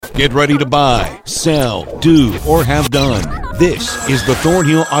Get ready to buy, sell, do, or have done. This is the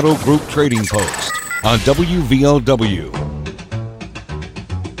Thornhill Auto Group Trading Post on WVOW.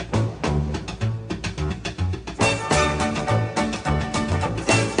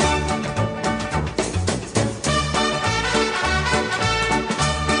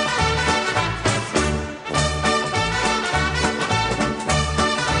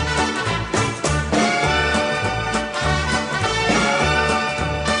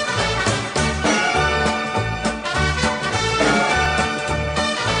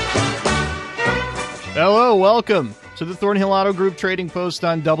 Hello, welcome to the Thornhill Auto Group Trading Post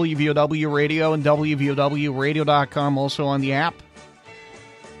on WVOW Radio and WVOWradio.com, also on the app.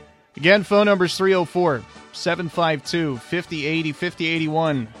 Again, phone number is 304-752-5080,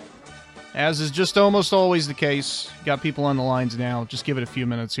 5081. As is just almost always the case, got people on the lines now. Just give it a few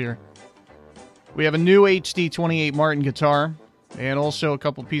minutes here. We have a new HD 28 Martin guitar and also a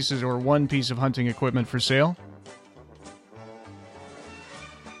couple pieces or one piece of hunting equipment for sale.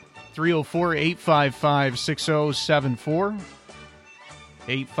 304-855-6074,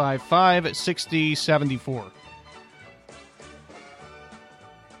 855-6074.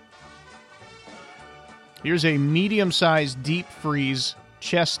 Here's a medium-sized deep freeze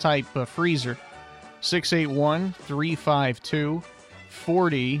chest-type freezer,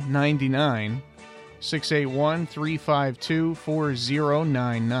 681-352-4099,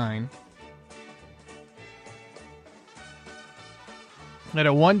 681-352-4099. At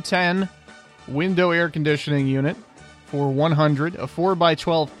a 110 window air conditioning unit for $100, a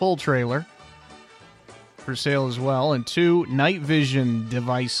 4x12 pull trailer for sale as well, and two night vision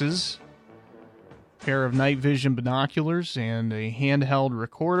devices, a pair of night vision binoculars and a handheld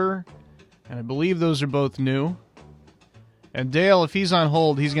recorder, and I believe those are both new. And Dale, if he's on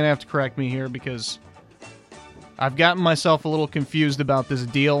hold, he's going to have to correct me here because I've gotten myself a little confused about this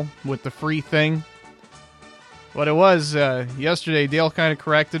deal with the free thing. What it was, yesterday, Dale kind of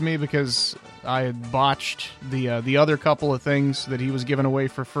corrected me because I had botched the other couple of things that he was giving away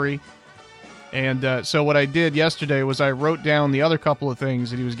for free. And so what I did yesterday was I wrote down the other couple of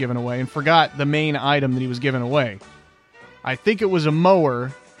things that he was giving away and forgot the main item that he was giving away. I think it was a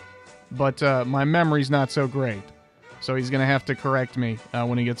mower, but my memory's not so great. So he's going to have to correct me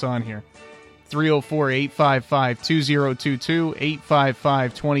when he gets on here. 304-855-2022,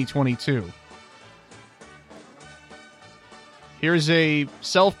 855-2022. Here's a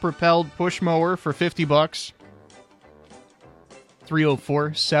self-propelled push mower for $50.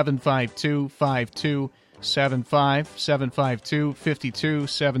 304-752-5275,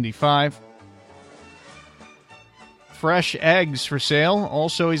 752-5275. Fresh eggs for sale.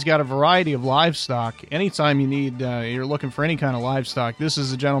 Also, he's got a variety of livestock. Anytime you need, you're looking for any kind of livestock, this is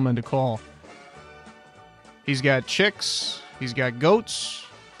the gentleman to call. He's got chicks. He's got goats,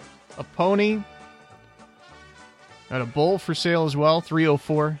 a pony. Got a bull for sale as well,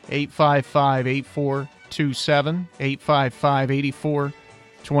 304-855-8427,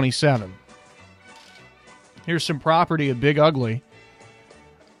 855-8427. Here's some property at Big Ugly.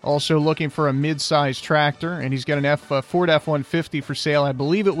 Also looking for a mid-size tractor, and he's got an Ford F-150 for sale. I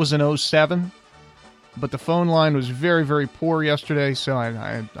believe it was an 07, but the phone line was very, very poor yesterday, so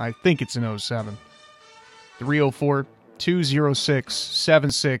I think it's an 07.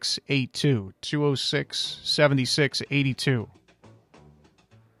 304-206-7682, 206-7682.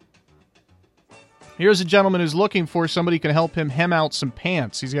 Here's a gentleman who's looking for somebody who can help him hem out some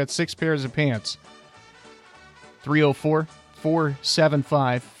pants. He's got 6 pairs of pants.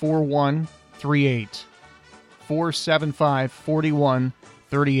 304-475-4138.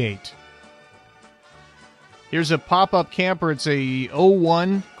 475-4138. Here's a pop-up camper. It's a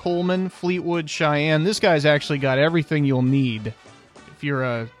 01 Coleman Fleetwood Cheyenne. This guy's actually got everything you'll need if you're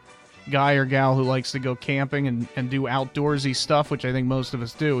a guy or gal who likes to go camping and do outdoorsy stuff, which I think most of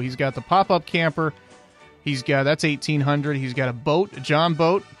us do. He's got the pop-up camper. That's $1,800. He's got a boat, a John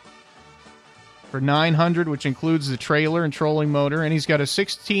boat, for $900, which includes the trailer and trolling motor. And he's got a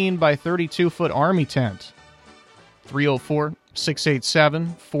 16 by 32-foot Army tent.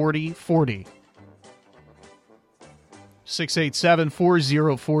 304-687-4040.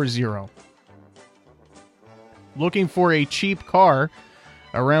 687-4040. Looking for a cheap car,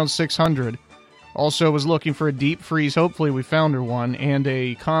 around $600. Also was looking for a deep freeze. Hopefully we found her one. And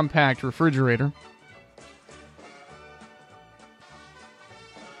a compact refrigerator.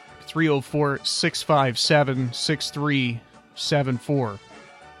 304-657-6374.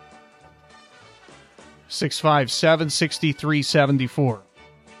 657-6374.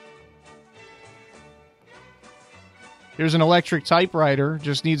 Here's an electric typewriter.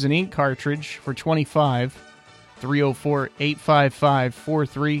 Just needs an ink cartridge for $25.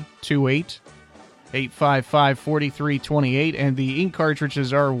 304-855-4328, 855-4328, and the ink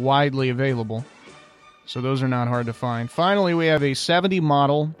cartridges are widely available, so those are not hard to find. Finally, we have a 70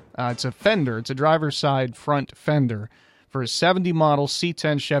 model. It's a fender. It's a driver's side front fender for a 70 model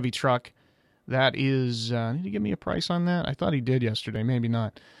C10 Chevy truck. That is, did he give me a price on that? I thought he did yesterday. Maybe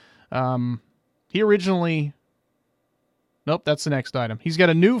not. He originally... Nope, that's the next item. He's got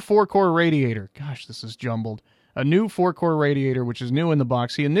a new 4-core radiator. Gosh, this is jumbled. A new 4-core radiator, which is new in the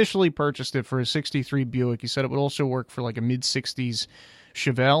box. He initially purchased it for a 63 Buick. He said it would also work for like a mid-60s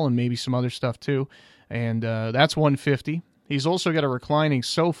Chevelle and maybe some other stuff too. And that's $150. He's also got a reclining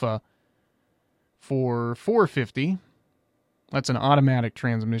sofa for $450. That's an automatic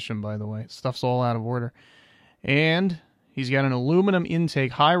transmission, by the way. Stuff's all out of order. And he's got an aluminum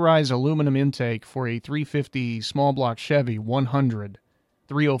intake, high-rise aluminum intake for a 350 small block Chevy 100.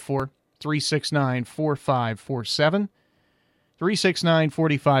 304-369-4547.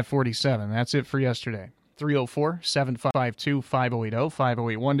 369-4547. That's it for yesterday. 304-752-5080,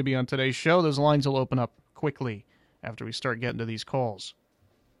 5081 to be on today's show. Those lines will open up quickly after we start getting to these calls.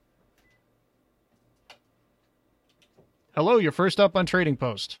 Hello, you're first up on Trading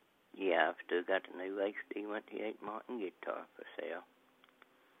Post. Yeah, I've still got the new HD-28 Martin guitar for sale.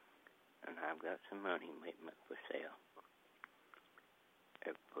 And I've got some money commitment for sale.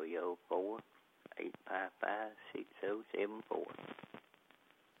 At 304-855-6074.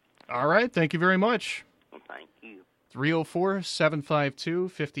 All right, thank you very much. Well, thank you.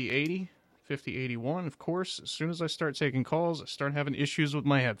 304-752-5080, 5081. Of course, as soon as I start taking calls, I start having issues with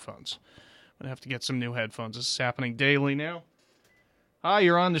my headphones. I'm going to have to get some new headphones. This is happening daily now. Hi,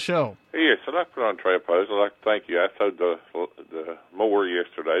 you're on the show. Yes, I'd like to put on Trade Post. I'd like to thank you. I sowed the mower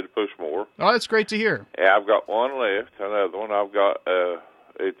yesterday, the push mower. Oh, that's great to hear. Yeah, I've got one left. Another one I've got,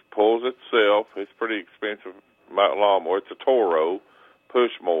 it pulls itself. It's pretty expensive lawnmower. It's a Toro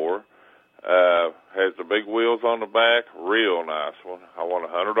push mower. Has the big wheels on the back. Real nice one. I want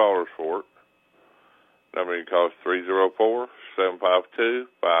 $100 for it. Number calls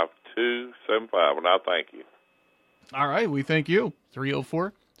 304-752-5275, and I thank you. All right, we thank you.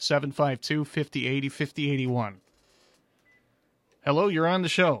 304-752-5080, 5081. Hello, you're on the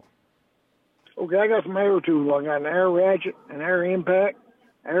show. Okay, I got some air tools. I got an air ratchet, an air impact,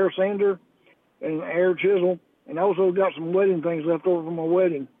 air sander, and an air chisel, and I also got some wedding things left over from my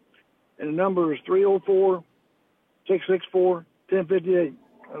wedding. And the number is 304-664-1058.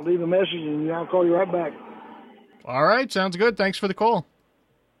 I'll leave a message, and I'll call you right back. All right, sounds good. Thanks for the call.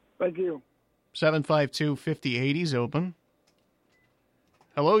 Thank you. 752-5080 is open.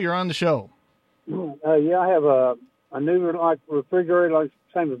 Hello, you're on the show. Yeah, I have a new refrigerator, like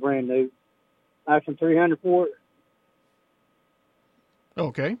same as brand new. I have some 300 for it.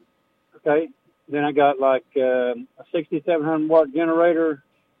 Okay. Okay. Then I got like a 6,700 watt generator,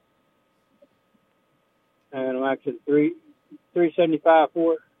 and I'm actually $375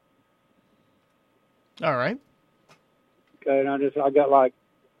 for it. All right. Okay, and I got like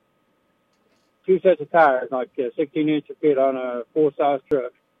 2 sets of tires, like 16-inch to fit on a full-size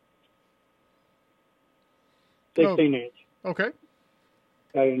truck. 16-inch. Okay.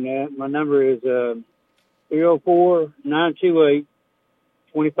 Okay, and my number is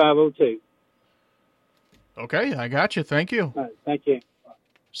 304-928-2502. Okay, I got you. Thank you. All right, thank you.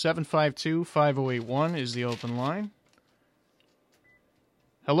 752-5081 is the open line.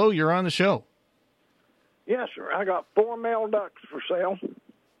 Hello, you're on the show. Yes, sir. I got 4 male ducks for sale.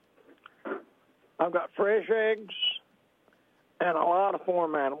 I've got fresh eggs and a lot of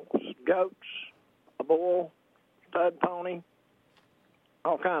farm animals. Goats, a bull, stud pony,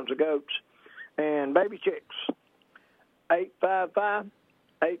 all kinds of goats, and baby chicks.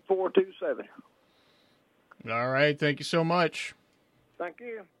 855-8427. All right, thank you so much. Thank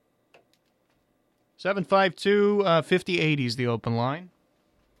you. 752-5080 is the open line.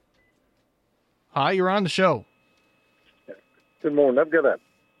 Hi, you're on the show. Good morning. I've got a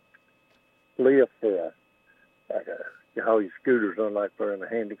lift for you haul your scooters on, like for in the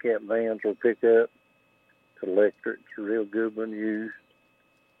handicap vans or pickup. It's electric. It's a real good one used.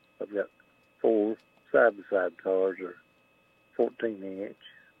 I've got 4 side-by-side cars are 14-inch,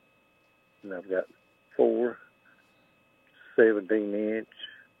 and I've got 4 17-inch.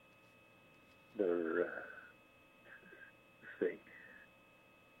 They're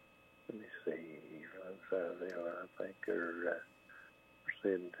let's see what size they are. I think they're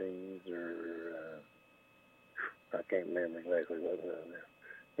 17s or I can't remember exactly what they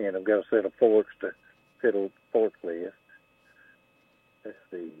are. And I've got a set of forks to fit a forklift. Let's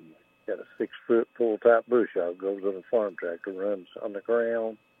see, got a 6-foot full-type bush hog, goes on a farm tractor, runs on the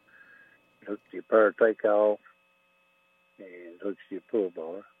ground, hooks your power takeoff, and hooks you a pull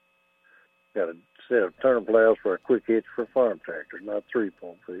bar. Got a set of turn plows for a quick hitch for farm tractors, not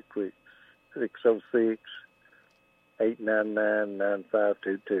 3.5 quick.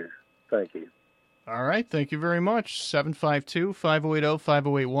 606-899-9522. Thank you. All right. Thank you very much.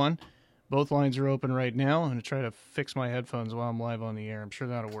 752-5080-5081. Both lines are open right now. I'm going to try to fix my headphones while I'm live on the air. I'm sure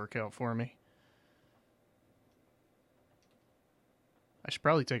that'll work out for me. I should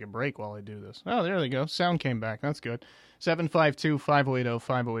probably take a break while I do this. Oh, there they go. Sound came back. That's good.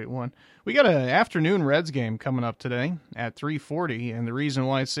 752-5080-5081. We got an afternoon Reds game coming up today at 3:40, and the reason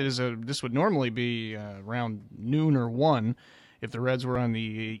why this would normally be around noon or 1 if the Reds were on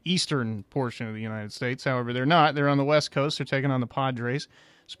the eastern portion of the United States. However, they're not. They're on the West Coast. They're taking on the Padres.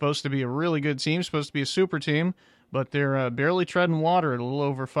 Supposed to be a really good team, supposed to be a super team, but they're barely treading water at a little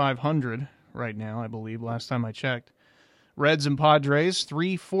over 500 right now, I believe, last time I checked. Reds and Padres,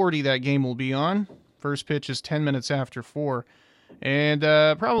 3:40 that game will be on. First pitch is 10 minutes after 4. And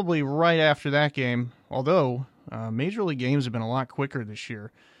probably right after that game, although Major League games have been a lot quicker this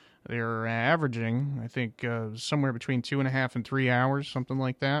year. They're averaging, I think, somewhere between 2.5 and 3 hours, something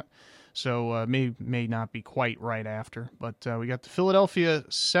like that. So may not be quite right after. But we got the Philadelphia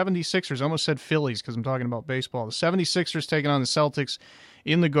 76ers. I almost said Phillies because I'm talking about baseball. The 76ers taking on the Celtics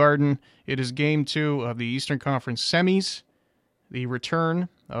in the Garden. It is Game 2 of the Eastern Conference semis. The return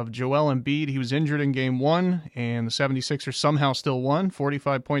of Joel Embiid. He was injured in Game 1, and the 76ers somehow still won,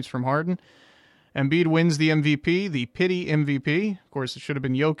 45 points from Harden. Embiid wins the MVP, the pity MVP. Of course, it should have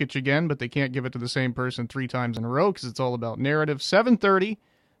been Jokic again, but they can't give it to the same person 3 times in a row because it's all about narrative. 7:30,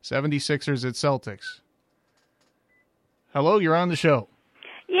 76ers at Celtics. Hello, you're on the show.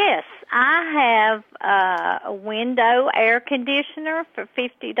 Yes, I have a window air conditioner for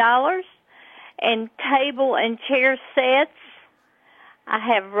 $50 and table and chair sets. I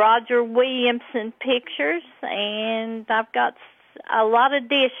have Roger Williamson pictures, and I've got a lot of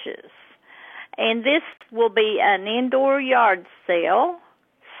dishes. And this will be an indoor yard sale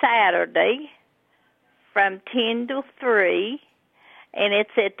Saturday from 10 to 3, and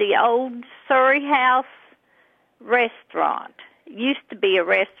it's at the old Surrey House restaurant. It used to be a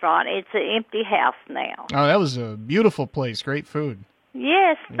restaurant. It's an empty house now. Oh, that was a beautiful place. Great food.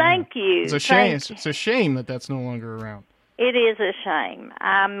 Yes, thank you. It's a shame. It's a shame that that's no longer around. It is a shame.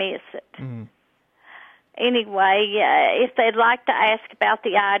 I miss it. Mm. Anyway, if they'd like to ask about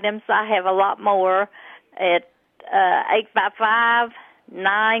the items, I have a lot more at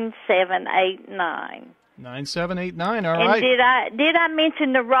 855-9789. 9789, all and right. Did I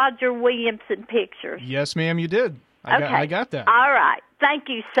mention the Roger Williamson pictures? Yes, ma'am, you did. I got that. All right. Thank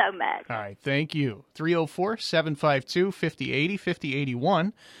you so much. All right, thank you. 304-752-5080,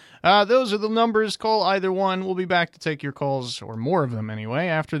 5081. Those are the numbers. Call either one. We'll be back to take your calls, or more of them anyway,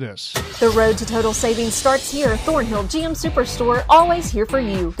 after this. The road to total savings starts here. Thornhill GM Superstore, always here for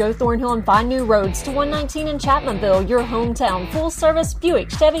you. Go Thornhill and find new roads to 119 in Chapmanville, your hometown full-service Buick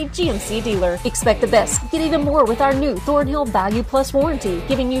Chevy GMC dealer. Expect the best. Get even more with our new Thornhill Value Plus warranty,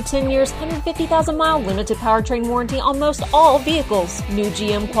 giving you 10 years, 150,000-mile limited powertrain warranty on most all vehicles. New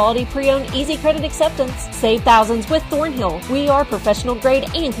GM quality pre-owned easy credit acceptance. Save thousands with Thornhill. We are professional grade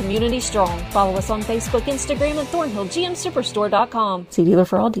and community strong. Follow us on Facebook, Instagram, and ThornhillGMSuperstore.com. See dealer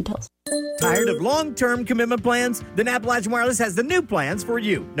for all details. Tired of long-term commitment plans? Then Appalachian Wireless has the new plans for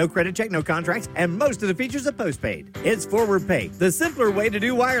you. No credit check, no contracts, and most of the features are postpaid. It's Forward Pay, the simpler way to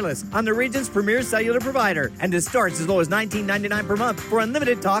do wireless on the region's premier cellular provider. And it starts as low as $19.99 per month for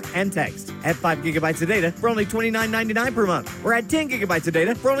unlimited talk and text. At 5 gigabytes of data for only $29.99 per month. Or at 10 gigabytes of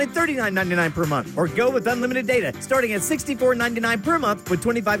data for only $39.99 per month. Or go with unlimited data starting at $64.99 per month with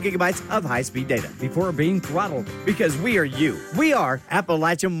 25 gigabytes of high-speed data before being throttled. Because we are you. We are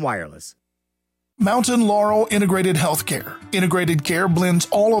Appalachian Wireless. Mountain Laurel Integrated Healthcare. Integrated Care blends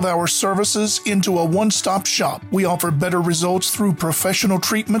all of our services into a one-stop shop. We offer better results through professional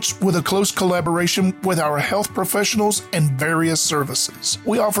treatments with a close collaboration with our health professionals and various services.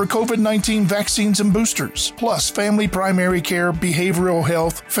 We offer COVID-19 vaccines and boosters, plus family primary care, behavioral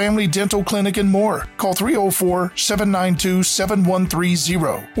health, family dental clinic, and more. Call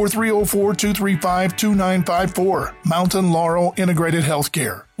 304-792-7130 or 304-235-2954. Mountain Laurel Integrated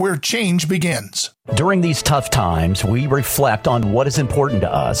Healthcare, where change begins. During these tough times, we reflect on what is important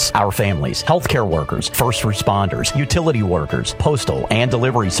to us, our families, healthcare workers, first responders, utility workers, postal and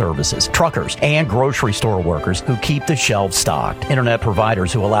delivery services, truckers, and grocery store workers who keep the shelves stocked, internet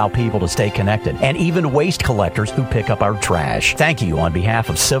providers who allow people to stay connected, and even waste collectors who pick up our trash. Thank you on behalf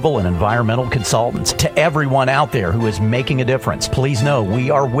of civil and environmental consultants. To everyone out there who is making a difference, please know we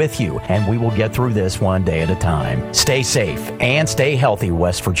are with you, and we will get through this one day at a time. Stay safe and stay healthy,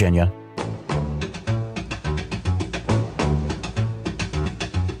 West Virginia.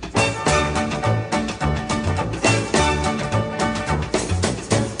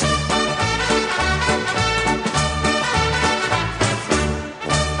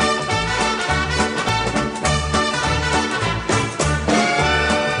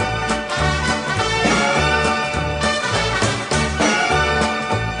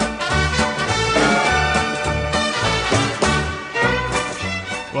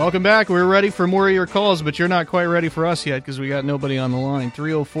 Welcome back. We're ready for more of your calls, but you're not quite ready for us yet because we got nobody on the line.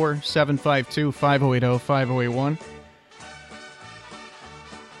 304-752-5080, 5081.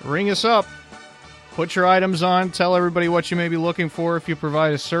 Ring us up. Put your items on. Tell everybody what you may be looking for if you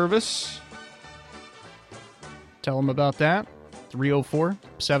provide a service. Tell them about that.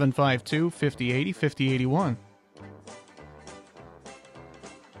 304-752-5080, 5081.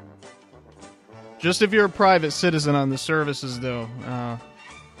 Just if you're a private citizen on the services, though.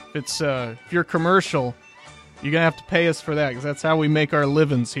 If you're commercial, you're going to have to pay us for that because that's how we make our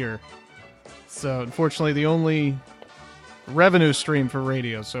livings here. So, unfortunately, the only revenue stream for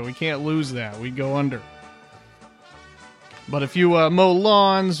radio, so we can't lose that. We go under. But if you mow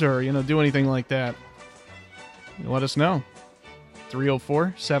lawns or, do anything like that, let us know.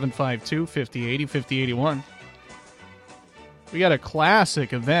 304-752-5080, 5081. We got a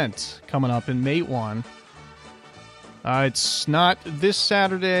classic event coming up in Matewan. It's not this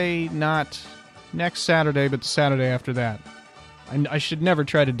Saturday, not next Saturday, but the Saturday after that. I should never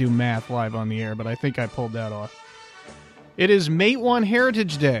try to do math live on the air, but I think I pulled that off. It is Matewan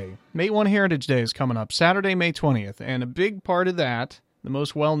Heritage Day. Matewan Heritage Day is coming up Saturday, May 20th, and a big part of that, the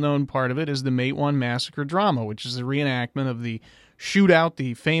most well-known part of it, is the Matewan Massacre Drama, which is a reenactment of the shootout,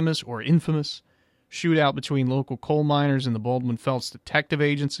 the famous or infamous shootout between local coal miners and the Baldwin Felts Detective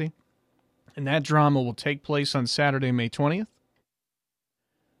Agency. And that drama will take place on Saturday, May 20th.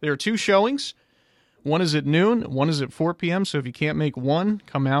 There are two showings. One is at noon, one is at 4 p.m., so if you can't make one,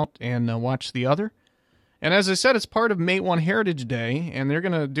 come out and watch the other. And as I said, it's part of Matewan Heritage Day, and they're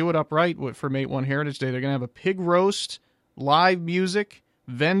going to do it upright for Matewan Heritage Day. They're going to have a pig roast, live music,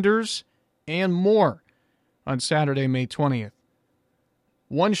 vendors, and more on Saturday, May 20th.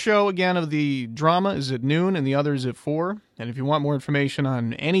 One show, again, of the drama is at noon, and the other is at 4. And if you want more information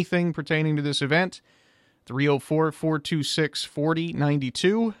on anything pertaining to this event,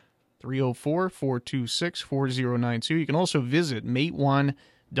 304-426-4092, 304-426-4092. You can also visit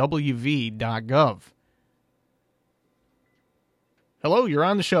matewanwv.gov. Hello, you're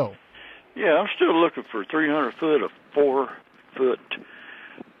on the show. Yeah, I'm still looking for 300 foot of 4-foot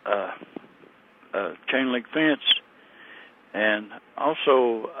chain link fence. And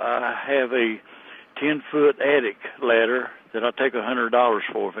also, I have a 10-foot attic ladder that I'll take $100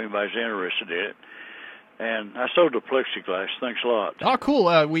 for if anybody's interested in it. And I sold the plexiglass. Thanks a lot. Oh,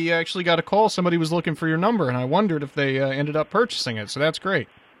 cool. We actually got a call. Somebody was looking for your number, and I wondered if they ended up purchasing it, so that's great.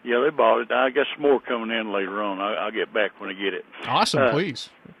 Yeah, they bought it. I got some more coming in later on. I'll get back when I get it. Awesome, please.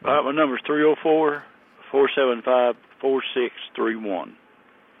 My number is 304-475-4631.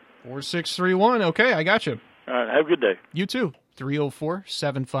 4631. Okay, I got you. All right, have a good day. You too.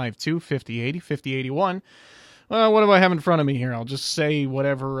 304-752-5080, 5081. What do I have in front of me here? I'll just say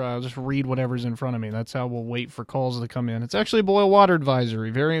whatever, just read whatever's in front of me. That's how we'll wait for calls to come in. It's actually a boil water advisory.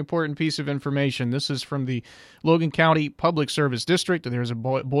 Very important piece of information. This is from the Logan County Public Service District. There's a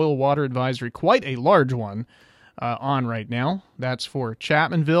boil water advisory, quite a large one, on right now. That's for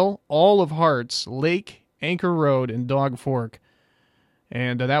Chapmanville, all of Hearts, Lake, Anchor Road, and Dog Fork.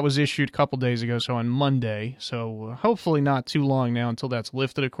 And that was issued a couple days ago, so on Monday. So hopefully not too long now until that's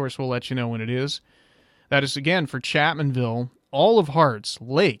lifted. Of course, we'll let you know when it is. That is, again, for Chapmanville, all of Hearts,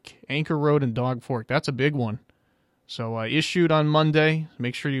 Lake, Anchor Road, and Dog Fork. That's a big one. So issued on Monday.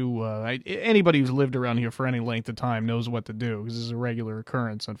 Make sure you, anybody who's lived around here for any length of time knows what to do, because this is a regular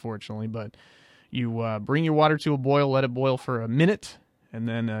occurrence, unfortunately. But you bring your water to a boil, let it boil for a minute, and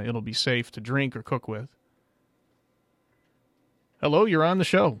then it'll be safe to drink or cook with. Hello, you're on the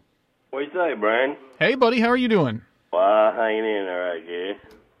show. What do you say, Brian? Hey, buddy, how are you doing? Well, I'm hanging in there, I guess.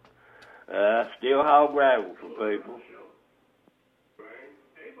 Still haul gravel for people.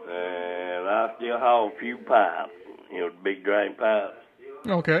 And I still haul a few pipes, the big drain pipes.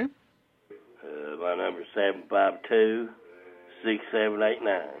 Okay. My number is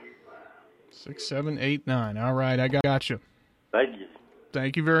 752-6789. 6789. All right, I got you. Thank you.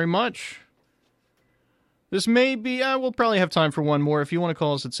 Thank you very much. This may be, we'll probably have time for one more. If you want to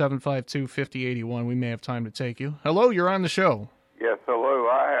call us at 752-5081, we may have time to take you. Hello, you're on the show. Yes, hello.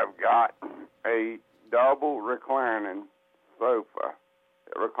 I have got a double reclining sofa.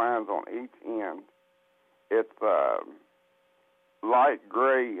 It reclines on each end. It's light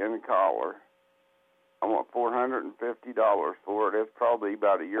gray in color. I want $450 for it. It's probably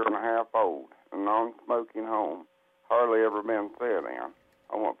about a year and a half old. A non-smoking home. Hardly ever been set in.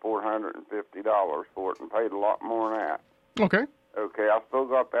 I want $450 for it and paid a lot more than that. Okay. Okay, I still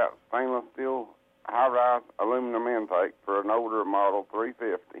got that stainless steel high-rise aluminum intake for an older model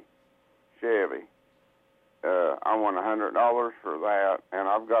 350 Chevy. I want $100 for that, and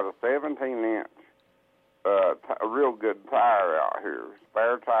I've got a 17-inch a real good tire out here,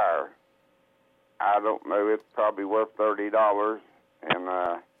 spare tire. I don't know. It's probably worth $30, and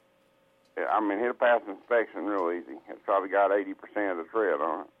I mean, it'll pass inspection real easy. It's probably got 80% of the tread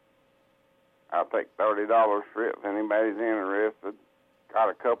on it. I'll take $30 for it if anybody's interested. Got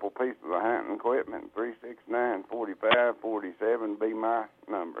a couple pieces of hunting equipment. 369-4547 be my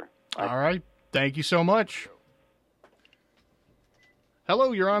number. All right. Thank you so much.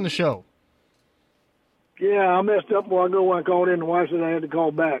 Hello, you're on the show. Yeah, I messed up while ago when I called in. The wife said I had to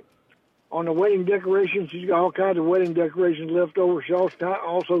call back. On the wedding decorations, she's got all kinds of wedding decorations left over. She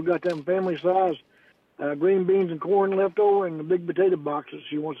also got them family size green beans and corn left over and the big potato boxes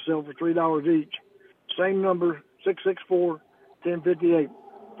she wants to sell for $3 each. Same number, 664-1058,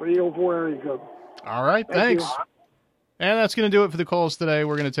 304 area code. All right, thanks. And that's going to do it for the calls today.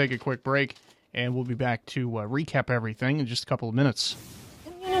 We're going to take a quick break, and we'll be back to recap everything in just a couple of minutes.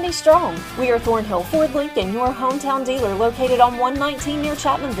 Community strong. We are Thornhill Ford Lincoln, your hometown dealer located on 119 near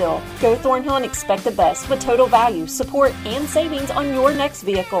Chapmanville. Go Thornhill and expect the best with total value, support, and savings on your next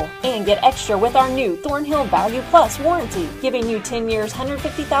vehicle. And get extra with our new Thornhill Value Plus warranty, giving you 10 years,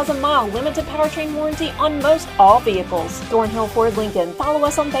 150,000-mile limited powertrain warranty on most all vehicles. Thornhill Ford Lincoln. Follow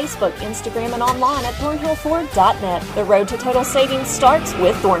us on Facebook, Instagram, and online at thornhillford.net. The road to total savings starts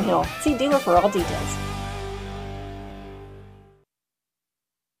with Thornhill. See dealer for all details.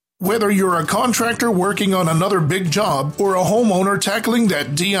 Whether you're a contractor working on another big job or a homeowner tackling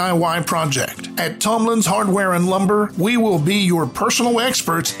that DIY project, at Tomlin's Hardware and Lumber, we will be your personal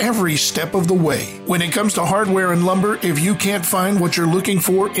experts every step of the way. When it comes to hardware and lumber, if you can't find what you're looking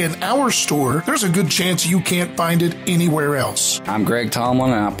for in our store, there's a good chance you can't find it anywhere else. I'm Greg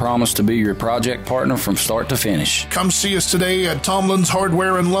Tomlin, and I promise to be your project partner from start to finish. Come see us today at Tomlin's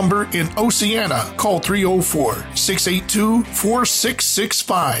Hardware and Lumber in Oceana. Call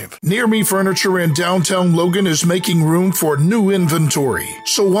 304-682-4665. Near Me Furniture in downtown Logan is making room for new inventory.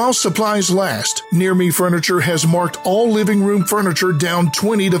 So while supplies last, Near Me Furniture has marked all living room furniture down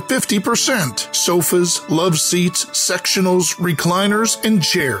 20 to 50%. Sofas, love seats, sectionals, recliners, and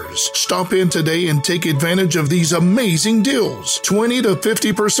chairs. Stop in today and take advantage of these amazing deals. 20 to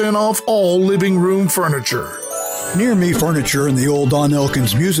 50% off all living room furniture. Near Me Furniture in the old Don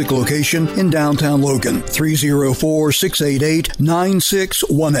Elkins Music location in downtown Logan,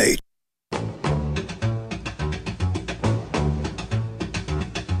 304-688-9618.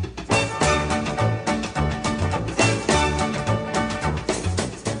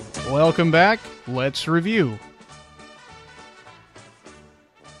 Welcome back. Let's review.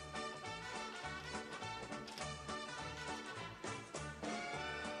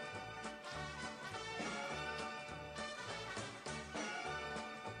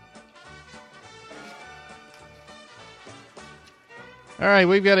 All right,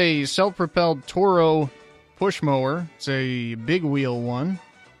 we've got a self-propelled Toro push mower. It's a big wheel one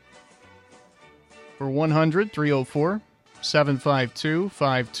for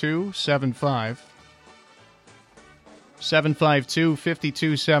 $100-304-752-5275.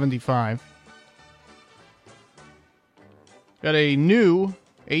 752-5275. Got a new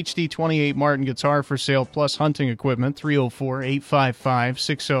HD28 Martin guitar for sale plus hunting equipment.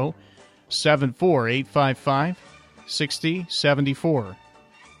 304-855-6074. 855-6074.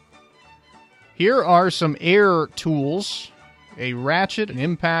 Here are some air tools: a ratchet, an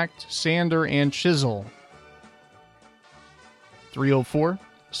impact, sander, and chisel.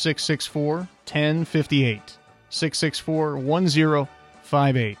 304-664-1058.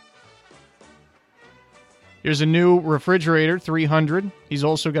 664-1058. Here's a new refrigerator, 300. He's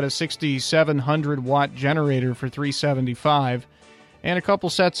also got a 6,700-watt generator for $375, and a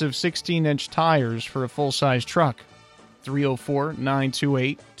couple sets of 16-inch tires for a full-size truck.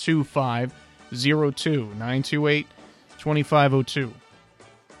 304-928-2502. 928-2502.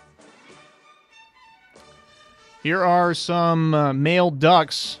 Here are some male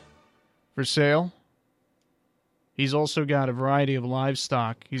ducks for sale. He's also got a variety of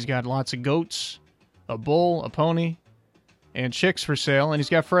livestock. He's got lots of goats, a bull, a pony, and chicks for sale, and he's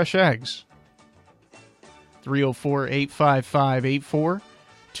got fresh eggs.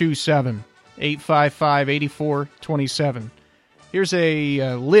 304-855-8427. 855-8427. Here's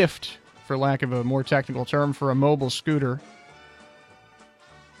a lift, for lack of a more technical term, for a mobile scooter.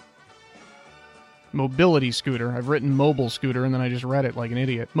 Mobility scooter. I've written mobile scooter, and then I just read it like an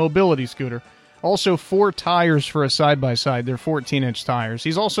idiot. Mobility scooter. Also, 4 tires for a side-by-side. They're 14-inch tires.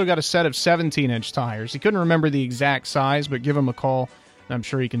 He's also got a set of 17-inch tires. He couldn't remember the exact size, but give him a call, and I'm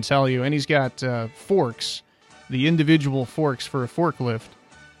sure he can tell you. And he's got forks, the individual forks for a forklift.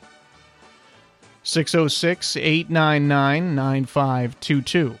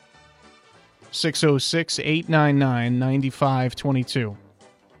 606-899-9522. 606-899-9522.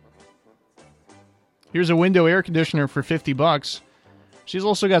 Here's a window air conditioner for $50. She's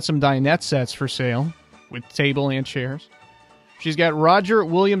also got some dinette sets for sale with table and chairs. She's got Roger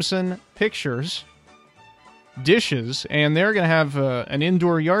Williamson Pictures dishes, and they're going to have an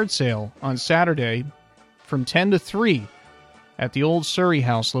indoor yard sale on Saturday from 10 to 3 at the old Surrey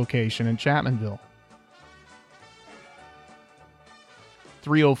House location in Chapmanville.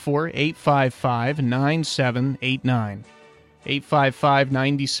 304-855-9789.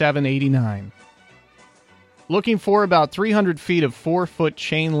 855-9789. Looking for about 300 feet of 4-foot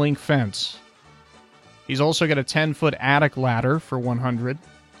chain link fence. He's also got a 10-foot attic ladder for $100.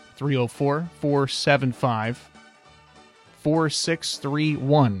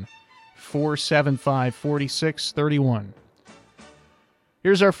 304-475-4631. 475-4631.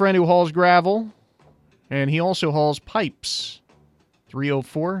 Here's our friend who hauls gravel, and he also hauls pipes.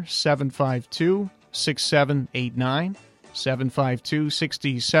 304-752-6789.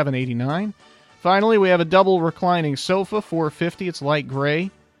 752-6789. Finally, we have a double reclining sofa, $450. It's light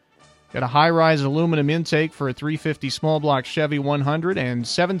gray. Got a high-rise aluminum intake for a 350 small block Chevy 100 and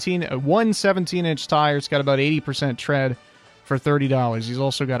 17-inch tire. It's got about 80% tread for $30. He's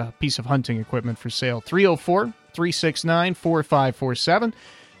also got a piece of hunting equipment for sale. 304-369-4547.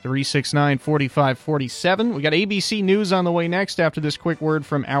 369-4547. We got ABC News on the way next after this quick word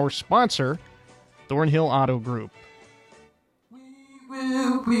from our sponsor, Thornhill Auto Group.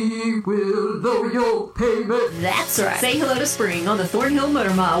 We will lower your payment. That's right. Say hello to spring on the Thornhill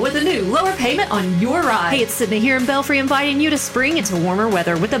Motor Mile with a new lower payment on your ride. Hey, it's Sydney here in Belfry inviting you to spring into warmer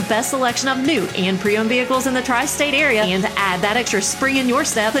weather with the best selection of new and pre-owned vehicles in the tri-state area. And to add that extra spring in your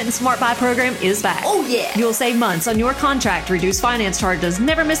step, Clinton Smart Buy program is back. Oh, yeah. You'll save months on your contract, reduce finance charges,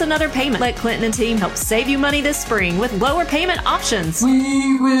 never miss another payment. Let Clinton and team help save you money this spring with lower payment options.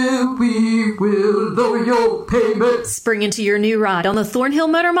 We will lower your payment. Spring into your new ride on the Thornhill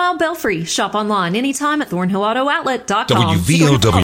Motor Mile Belfry. Shop online anytime at thornhillautooutlet.com. WVOW